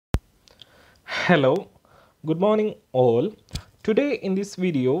Hello, good morning all. Today in this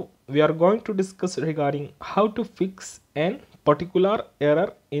video we are going to discuss regarding how to fix an particular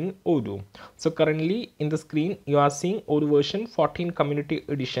error in Odoo. So currently in the screen you are seeing Odoo version 14 community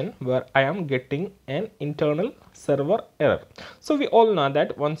edition where I am getting an internal server error. So we all know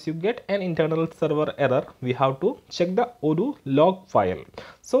that once you get an internal server error we have to check the Odoo log file.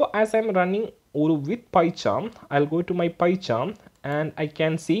 So as I am running Odoo with PyCharm, I'll go to my PyCharm and I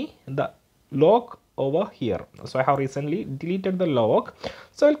can see the log over here. So I have recently deleted the log,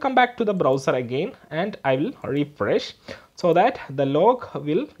 so I'll come back to the browser again and I will refresh so that the log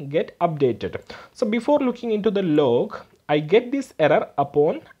will get updated. So before looking into the log, I get this error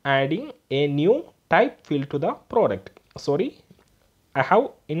upon adding a new type field to the product. I have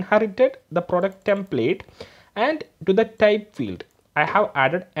inherited the product template, and to the type field I have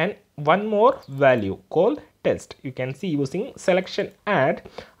added one more value called test. You can see using selection add,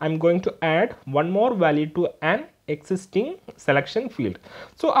 I'm going to add one more value to an existing selection field.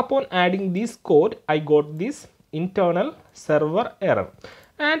 So upon adding this code, I got this internal server error.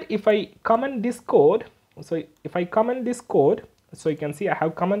 And if I comment this code, so you can see I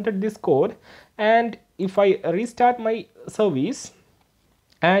have commented this code, and if I restart my service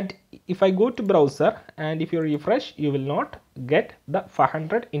and if I go to browser and if you refresh, you will not get the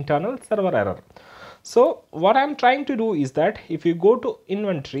 500 internal server error. So what I'm trying to do is that if you go to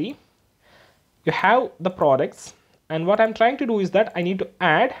inventory, you have the products, and what I'm trying to do is that I need to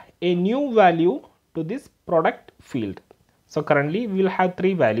add a new value to this product field. So currently we will have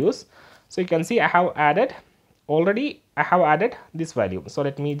 3 values. So you can see I have added this value. So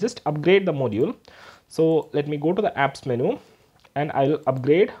let me just upgrade the module. So let me go to the apps menu and I will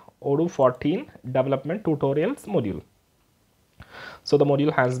upgrade Odoo 14 development tutorials module. So the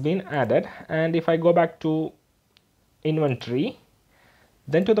module has been added, and if I go back to inventory,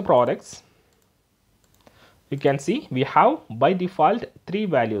 then to the products, you can see we have by default 3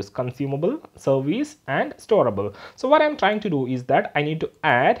 values: consumable, service and storable. So what I'm trying to do is that I need to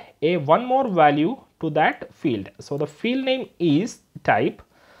add one more value to that field. So the field name is type.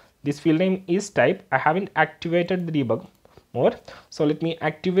 This field name is type. I haven't activated the debug mode, so let me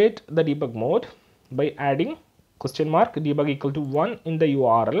activate the debug mode by adding $debug equal to 1 in the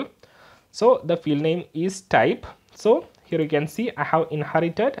URL. So the field name is type. So here you can see I have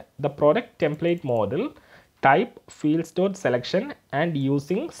inherited the product template model type fields.selection, and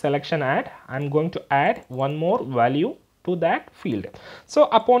using selection add I'm going to add one more value to that field. So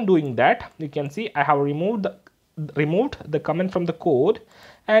upon doing that, you can see I have removed the comment from the code,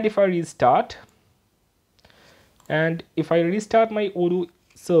 and if I restart my Odoo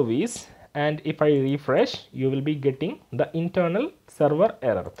service and if I refresh, you will be getting the internal server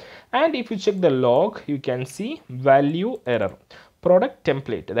error. And if you check the log, you can see value error, product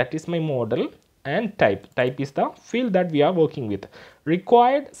template, that is my model, and type is the field that we are working with.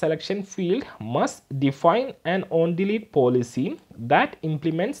 Required selection field must define an Ondelete policy that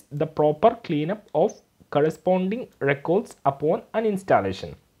implements the proper cleanup of corresponding records upon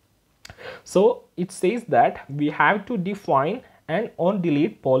uninstallation. So it says that we have to define an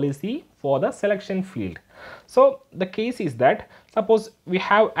Ondelete policy for the selection field. So the case is that suppose we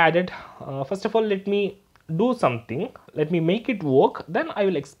have added, first of all let me do something, let me make it work, then I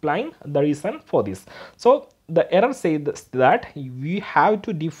will explain the reason for this. So the error says that we have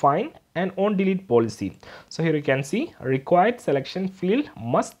to define an Ondelete policy. So here you can see required selection field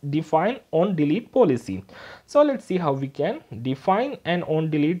must define Ondelete policy. So let's see how we can define an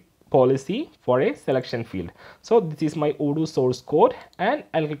Ondelete policy for a selection field. So this is my Odoo source code, and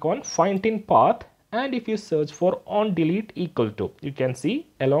I'll click on find in path, and if you search for Ondelete equal to, you can see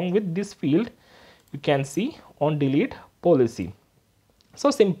along with this field you can see Ondelete policy.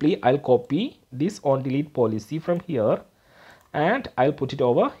 So simply I'll copy this Ondelete policy from here and I'll put it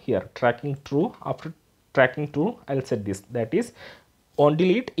over here, tracking true. After tracking true, I'll set this, that is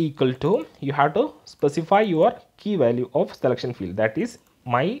Ondelete equal to, you have to specify your key value of selection field, that is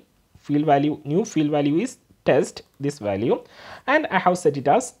my field value, new field value is test, this value, and I have set it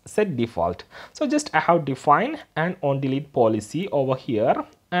as set default. So just I have defined an Ondelete policy over here,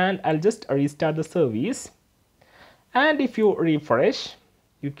 and I'll just restart the service, and if you refresh,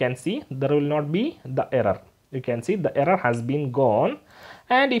 you can see there will not be the error. You can see the error has been gone,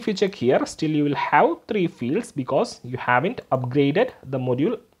 and if you check here, still you will have 3 fields because you haven't upgraded the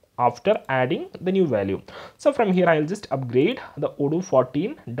module after adding the new value. So from here I will just upgrade the Odoo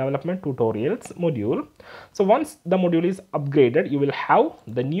 14 development tutorials module. So once the module is upgraded, you will have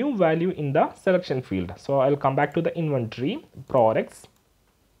the new value in the selection field. So I'll come back to the inventory products.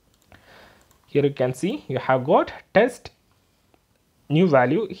 Here you can see you have got test new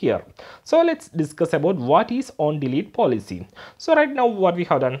value here. So let's discuss about what is onDelete policy. So right now what we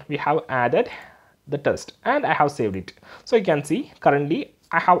have done, we have added the test and I have saved it. So you can see currently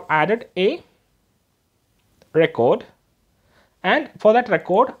I have added a record, and for that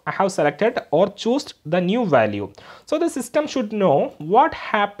record I have selected or choose the new value. So the system should know what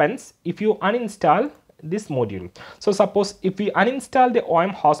happens if you uninstall this module. So suppose if we uninstall the OM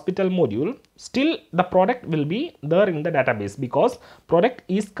hospital module, still the product will be there in the database because product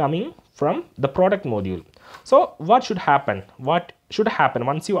is coming from the product module. So what should happen? What should happen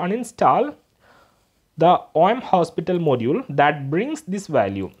once you uninstall the OM hospital module that brings this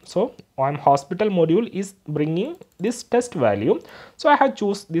value? So OM hospital module is bringing this test value. So I have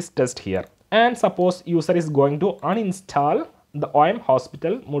choose this test here, and suppose user is going to uninstall the OM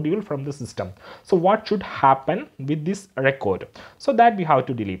hospital module from the system. So what should happen with this record? So that we have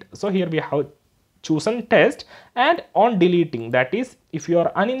to delete. So here we have chosen test, and on deleting, that is if you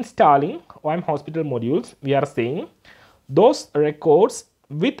are uninstalling OM hospital modules, we are saying those records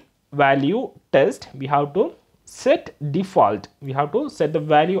with value test, we have to set default. We have to set the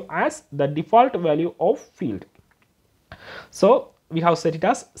value as the default value of field. So we have set it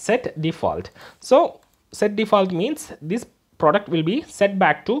as set default. So set default means this product will be set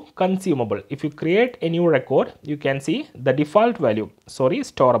back to consumable. If you create a new record, you can see the default value,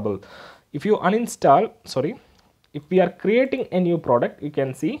 storable. If you uninstall, if we are creating a new product, you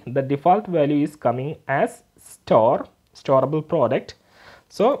can see the default value is coming as storable product.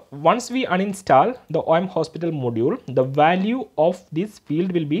 So once we uninstall the OM hospital module, the value of this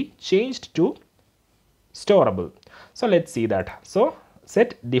field will be changed to storable. So let's see that. So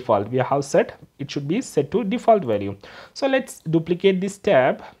set default, we have set, it should be set to default value. So let's duplicate this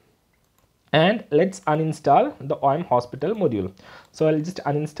tab and let's uninstall the OM hospital module. So I'll just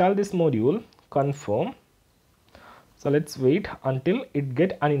uninstall this module, confirm. So let's wait until it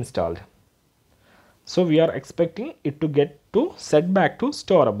get uninstalled. So we are expecting it to get to set back to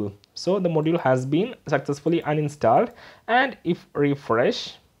storable. So the module has been successfully uninstalled, and if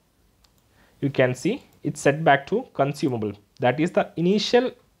refresh, you can see it's set back to consumable. That is the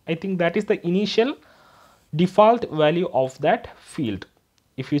initial, I think that is the initial default value of that field.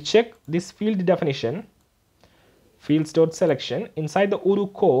 If you check this field definition, fields.selection, inside the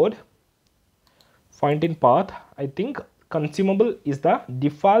Odoo code, find in path, I think consumable is the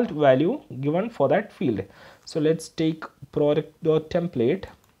default value given for that field. So let's take product.template,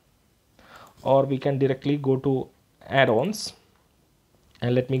 or we can directly go to add-ons,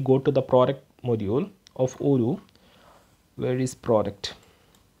 and let me go to the product module of Odoo. Where is product?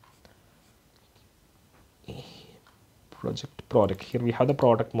 Product. Here we have the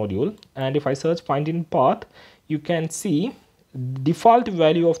product module, and if I search find in path, you can see default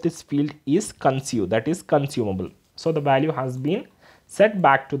value of this field is consume, that is consumable. So the value has been set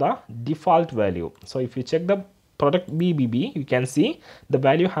back to the default value. So if you check the product BBB, you can see the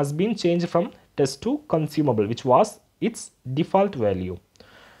value has been changed from test to consumable, which was its default value,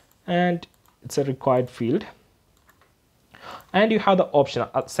 and it's a required field. And you have the option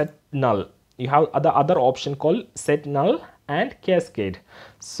set null. You have the other option called set null and cascade.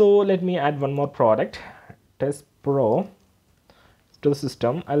 So let me add one more product, test pro, to the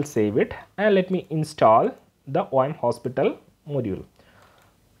system. I'll save it, and let me install the OM hospital module.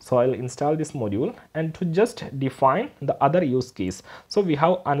 So I'll install this module, and to just define the other use case, so we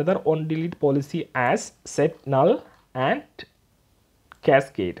have another onDelete policy as set null and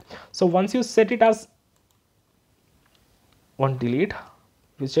cascade. So once you set it as onDelete,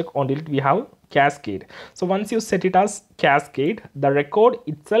 we check onDelete, we have cascade. So once you set it as cascade, the record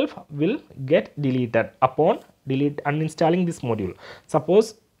itself will get deleted upon uninstalling this module.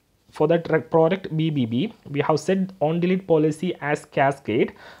 Suppose for that product BBB, we have set onDelete policy as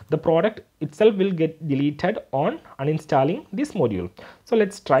cascade. The product itself will get deleted on uninstalling this module. So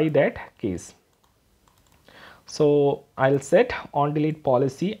let's try that case. So I'll set onDelete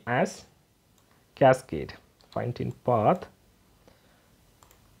policy as cascade. Find in path.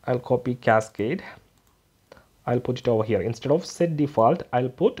 I'll copy cascade. I'll put it over here. Instead of set default, I'll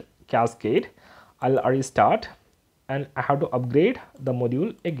put cascade. I'll restart, and I have to upgrade the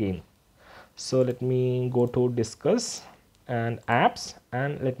module again. So let me go to discuss and apps,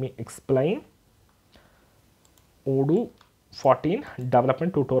 and let me explain Odoo 14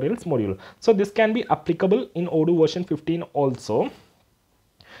 development tutorials module. So this can be applicable in Odoo version 15 also,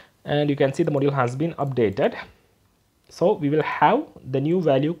 and you can see the module has been updated. So we will have the new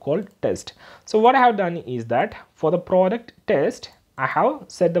value called test. So what I have done is that for the product test, I have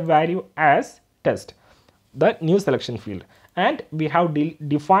set the value as test, the new selection field, and we have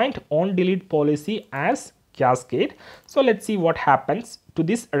defined onDelete policy as cascade. So let's see what happens to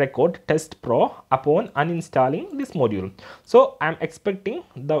this record test pro upon uninstalling this module. So I'm expecting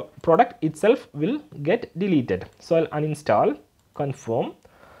the product itself will get deleted. So I'll uninstall, confirm.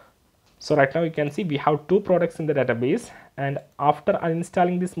 So right now you can see we have 2 products in the database, and after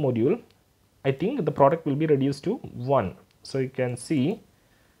uninstalling this module, I think the product will be reduced to 1. So you can see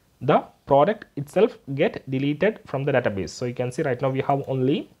the product itself get deleted from the database. So you can see right now we have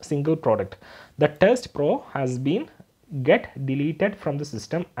only single product. The test pro has been get deleted from the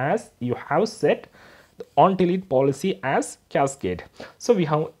system as you have set the Ondelete policy as cascade. So we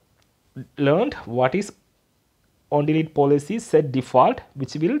have learned what is Ondelete policy set default,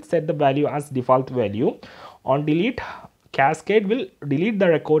 which will set the value as default value. Ondelete cascade will delete the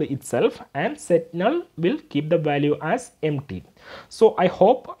record itself, and set null will keep the value as empty. So I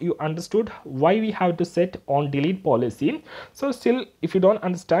hope you understood why we have to set Ondelete policy. So still, if you don't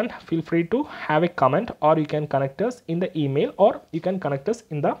understand, feel free to have a comment, or you can connect us in the email, or you can connect us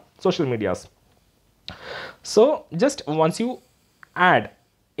in the social medias. So just once you add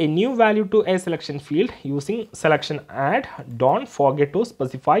a new value to a selection field using selection add, don't forget to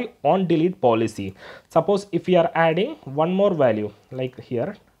specify Ondelete policy. Suppose if we are adding one more value, like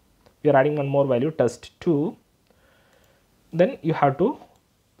here we are adding one more value, test2, then you have to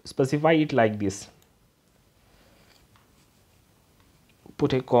specify it like this.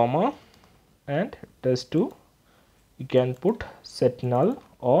 Put a comma and test2, you can put set null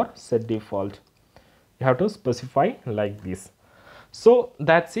or set default. You have to specify like this. So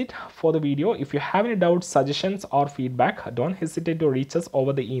that's it for the video. If you have any doubts, suggestions or feedback, don't hesitate to reach us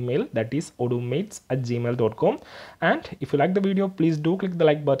over the email, that is odoomates@gmail.com. And if you like the video, please do click the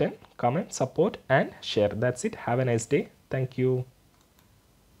like button, comment, support and share. That's it. Have a nice day. Thank you.